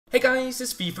Hey guys,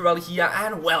 it's FifaRalle here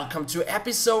and welcome to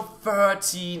episode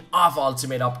 13 of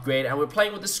Ultimate Upgrade, and we're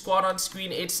playing with the squad on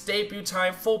screen. It's debut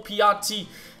time for PRT,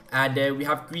 and we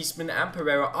have Griezmann and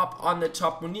Pereira up on the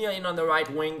top, Munir in on the right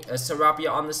wing,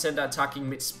 Sarabia on the center attacking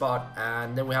mid spot,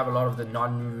 and then we have a lot of the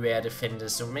non-rare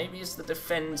defenders. So maybe it's the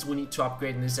defense we need to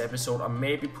upgrade in this episode, or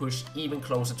maybe push even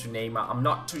closer to Neymar. I'm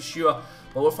not too sure,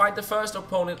 but we'll find the first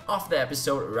opponent of the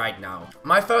episode right now.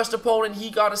 My first opponent, he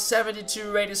got a 72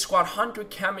 rated squad, 100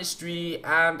 chemistry,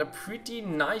 and a pretty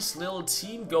nice little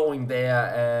team going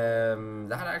there.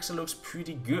 That actually looks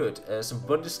pretty good. Some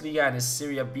Bundesliga and a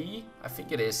Serie B, I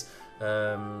think it is.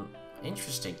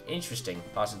 Interesting.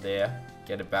 Pass it there,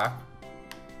 get it back.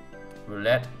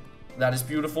 Roulette, that is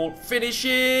beautiful. Finish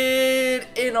it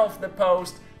in off the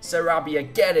post.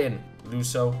 Sarabia, get in.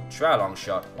 Luso, try a long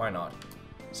shot, why not?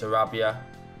 Sarabia,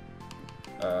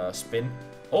 spin.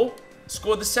 Oh,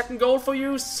 scored the second goal for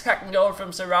you. Second goal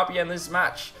from Sarabia in this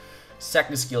match.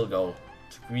 Second skill goal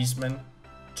to Griezmann.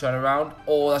 Turn around.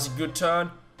 Oh, that's a good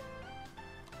turn.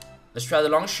 Let's try the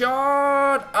long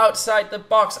shot. Outside the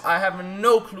box. I have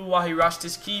no clue why he rushed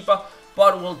his keeper,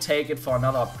 but we'll take it for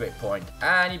another upgrade point.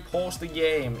 And he paused the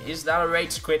game. Is that a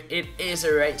rage quit? It is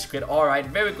a rage quit. Alright,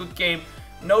 very good game.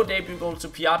 No debut goal to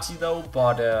Piatti though,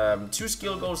 but 2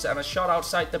 skill goals and a shot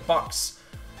outside the box.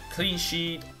 Clean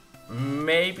sheet,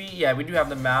 maybe. Yeah, we do have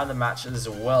the man of the match as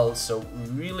well, so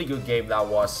really good game that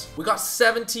was. We got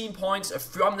 17 points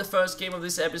from the first game of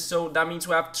this episode. That means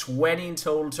we have 20 in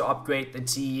total to upgrade the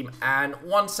team. And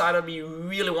one side of me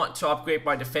really want to upgrade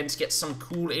my defense, get some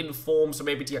cool informs, so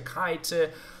maybe Diakite,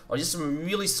 or just some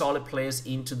really solid players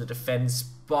into the defense.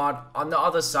 But on the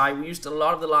other side, we used a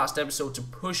lot of the last episode to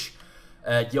push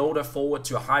Yoda forward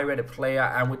to a high rated player,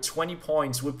 and with 20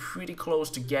 points we're pretty close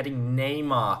to getting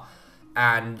Neymar.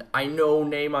 And I know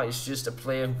Neymar is just a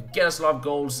player who can get us a lot of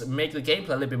goals, make the gameplay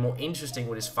a little bit more interesting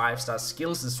with his 5-star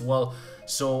skills as well.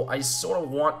 So I sort of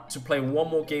want to play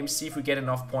one more game, see if we get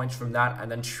enough points from that,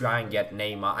 and then try and get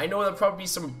Neymar. I know there'll probably be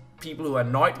some people who are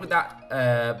annoyed with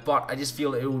that, but I just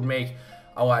feel it would make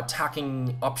our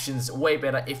attacking options way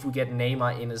better if we get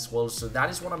Neymar in as well. So that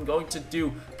is what I'm going to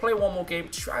do. Play one more game,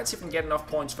 try and see if we can get enough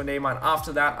points for Neymar, and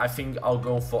after that I think I'll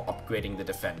go for upgrading the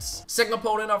defense. Second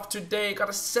opponent of today got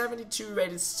a 72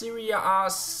 rated Serie A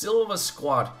silver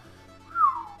squad.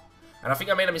 And I think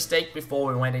I made a mistake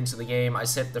before we went into the game. I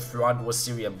said the front was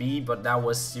Serie B, but that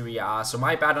was Serie A, so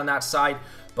my bad on that side.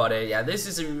 But yeah, this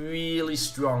is a really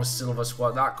strong silver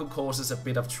squad. That could cause us a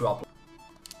bit of trouble.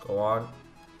 Go on.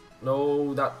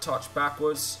 No, that touch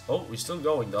backwards. Oh, we're still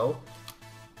going though.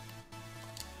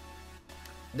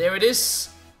 There it is.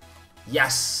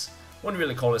 Yes. Wouldn't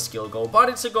really call it a skill goal, but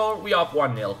it's a goal. We up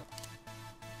 1-0.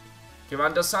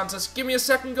 Dos Santos, give me a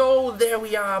second goal. There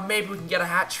we are. Maybe we can get a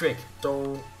hat trick.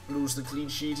 Don't lose the clean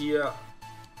sheet here.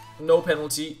 No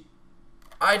penalty.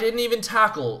 I didn't even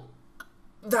tackle.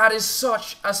 That is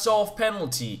such a soft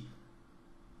penalty.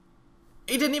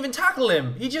 He didn't even tackle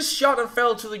him. He just shot and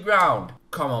fell to the ground.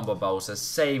 Come on, Barbosa.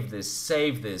 Save this.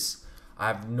 Save this. I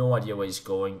have no idea where he's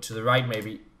going. To the right,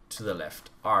 maybe. To the left.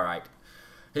 Alright.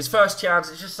 His first chance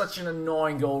is just such an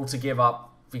annoying goal to give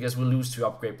up, because we'll lose 2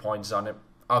 upgrade points on it.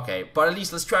 Okay, but at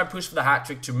least let's try and push for the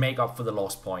hat-trick to make up for the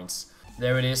lost points.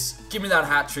 There it is. Give me that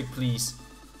hat-trick, please.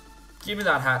 Give me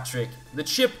that hat-trick. The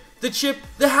chip. The chip.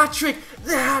 The hat-trick.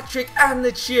 The hat-trick and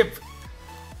the chip.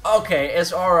 Okay,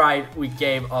 it's alright we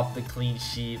gave up the clean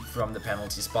sheet from the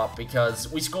penalty spot, because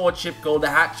we scored chip goal, the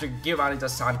hat-trick, Giovanni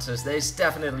Dos Santos. There's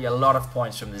definitely a lot of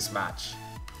points from this match.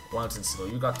 Wellington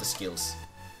Silva, you got the skills.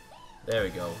 There we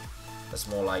go. That's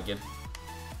more like it.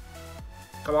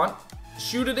 Come on.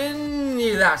 Shoot it in.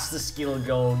 Yeah, that's the skill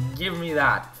goal. Give me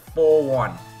that.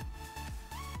 4-1.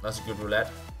 That's a good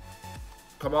roulette.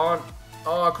 Come on.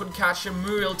 Oh, I couldn't catch him.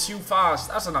 Muriel too fast.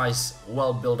 That's a nice,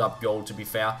 well built up goal, to be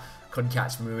fair. Couldn't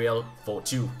catch Muriel.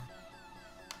 4-2.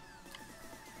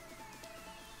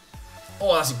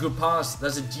 Oh, that's a good pass.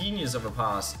 That's a genius of a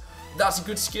pass. That's a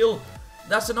good skill.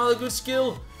 That's another good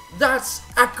skill. That's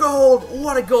a goal.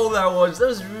 What a goal that was. That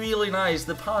was really nice.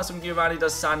 The pass from Giovanni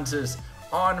Dos Santos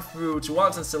on through to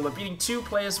Wellington Silva, beating 2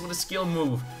 players with a skill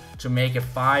move to make it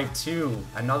 5-2.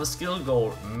 Another skill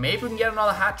goal. Maybe we can get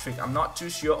another hat-trick. I'm not too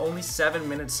sure. Only 7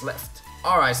 minutes left.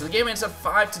 Alright, so the game ends up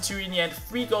 5-2 in the end.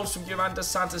 3 goals from Giovanni Dos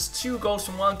Santos, 2 goals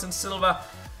from Wellington Silva.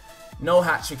 No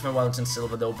hat-trick from Wellington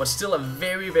Silva though, but still a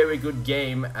very, very good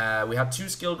game. We had 2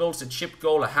 skill goals, a chip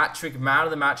goal, a hat-trick, man of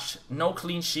the match. No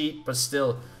clean sheet, but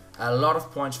still a lot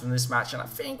of points from this match. And I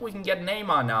think we can get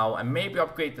Neymar now and maybe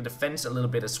upgrade the defense a little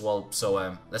bit as well.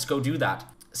 So let's go do that.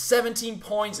 17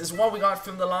 points is what we got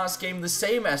from the last game, the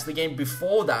same as the game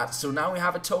before that. So now we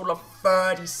have a total of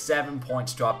 37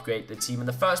 points to upgrade the team. And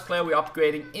the first player we're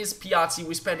upgrading is Piatti.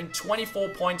 We're spending 24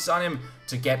 points on him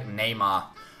to get Neymar.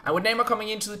 And with Neymar coming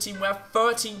into the team, we have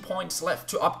 13 points left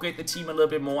to upgrade the team a little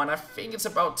bit more. And I think it's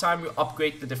about time we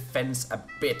upgrade the defense a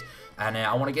bit. And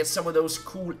I want to get some of those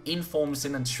cool informs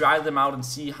in and try them out and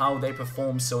see how they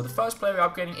perform. So the first player we're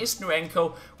upgrading is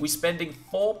Nuenko. We're spending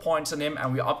 4 points on him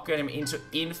and we upgrade him into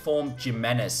Inform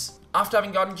Jimenez. After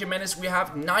having gotten Jimenez, we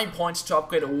have 9 points to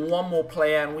upgrade one more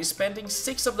player, and we're spending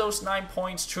 6 of those 9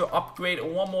 points to upgrade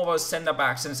one more of our center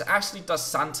backs, and it's actually Dos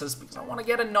Santos because I want to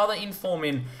get another inform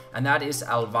in, and that is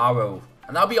Alvaro.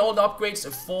 And that'll be all the upgrades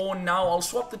for now. I'll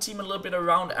swap the team a little bit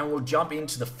around and we'll jump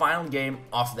into the final game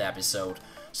of the episode.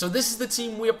 So this is the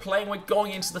team we're playing with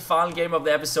going into the final game of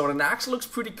the episode, and it actually looks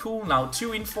pretty cool now.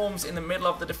 2 informs in the middle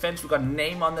of the defense. We've got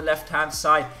Neymar on the left hand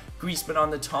side, Griezmann on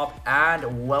the top,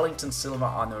 and Wellington Silva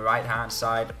on the right hand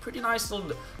side. A pretty nice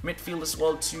little midfield as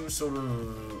well, 2 sort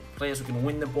of players who can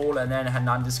win the ball, and then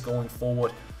Hernandez going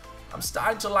forward. I'm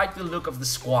starting to like the look of the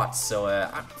squad, so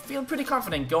I'm feeling pretty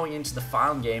confident going into the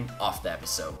final game of the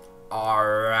episode.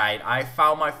 Alright, I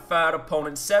found my third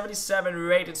opponent, 77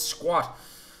 rated squad.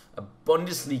 A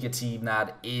Bundesliga team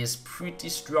that is pretty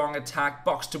strong attack,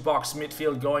 box-to-box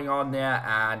midfield going on there,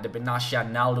 and Benassi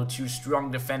and Naldo, 2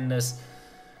 strong defenders.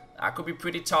 That could be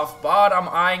pretty tough, but I'm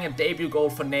eyeing a debut goal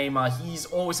for Neymar. He's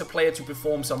always a player to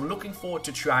perform, so I'm looking forward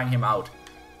to trying him out.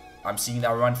 I'm seeing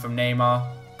that run from Neymar.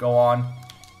 Go on.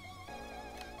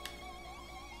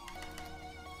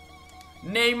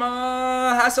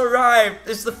 Neymar has arrived.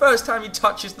 This is the first time he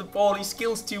touches the ball. He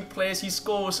skills 2 players. He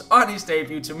scores on his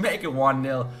debut to make it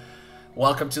 1-0.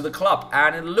 Welcome to the club.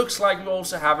 And it looks like we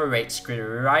also have a rage quit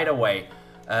right away.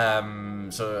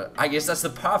 So I guess that's the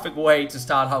perfect way to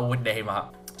start out with Neymar.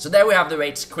 So there we have the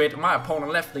rage quit. My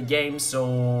opponent left the game,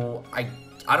 so I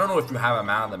don't know if we have a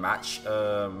man of the match,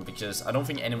 because I don't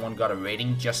think anyone got a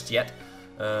rating just yet.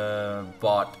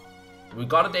 But we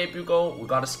got a debut goal, we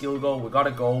got a skill goal, we got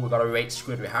a goal, we got a rage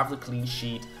squid, we have the clean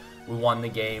sheet, we won the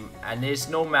game, and there's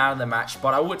no man of the match.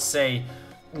 But I would say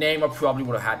Neymar probably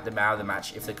would have had the man of the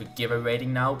match if they could give a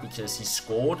rating now, because he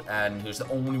scored and he was the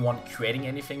only one creating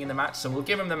anything in the match. So we'll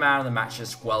give him the man of the match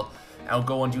as well. I'll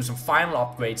go and do some final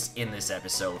upgrades in this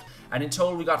episode. And in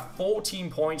total we got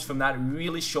 14 points from that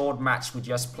really short match we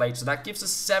just played. So that gives us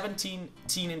 17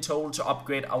 in total to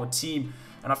upgrade our team.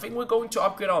 And I think we're going to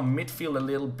upgrade our midfield a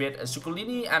little bit.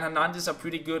 Zuccolini and Hernandez are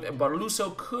pretty good, but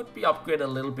Luso could be upgraded a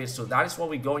little bit. So that is what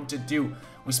we're going to do.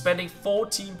 We're spending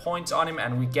 14 points on him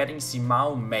and we're getting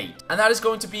Simao made. And that is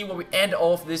going to be where we end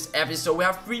off this episode. We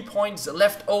have 3 points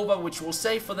left over, which we'll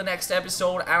save for the next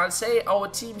episode. And I'd say our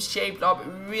team shaped up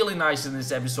really nice in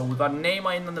this episode. We got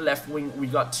Neymar in on the left wing. We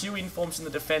got 2 informs in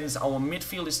the defense. Our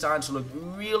midfield is starting to look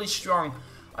really strong.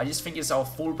 I just think it's our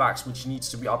fullbacks which needs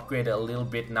to be upgraded a little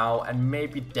bit now, and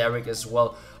maybe Derek as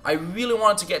well. I really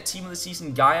wanted to get Team of the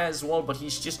Season Gaia as well, but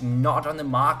he's just not on the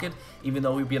market, even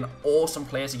though he'd be an awesome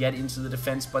player to get into the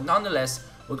defense. But nonetheless,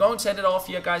 we're going to end it off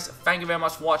here, guys. Thank you very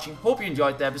much for watching. Hope you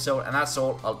enjoyed the episode, and that's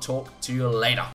all. I'll talk to you later.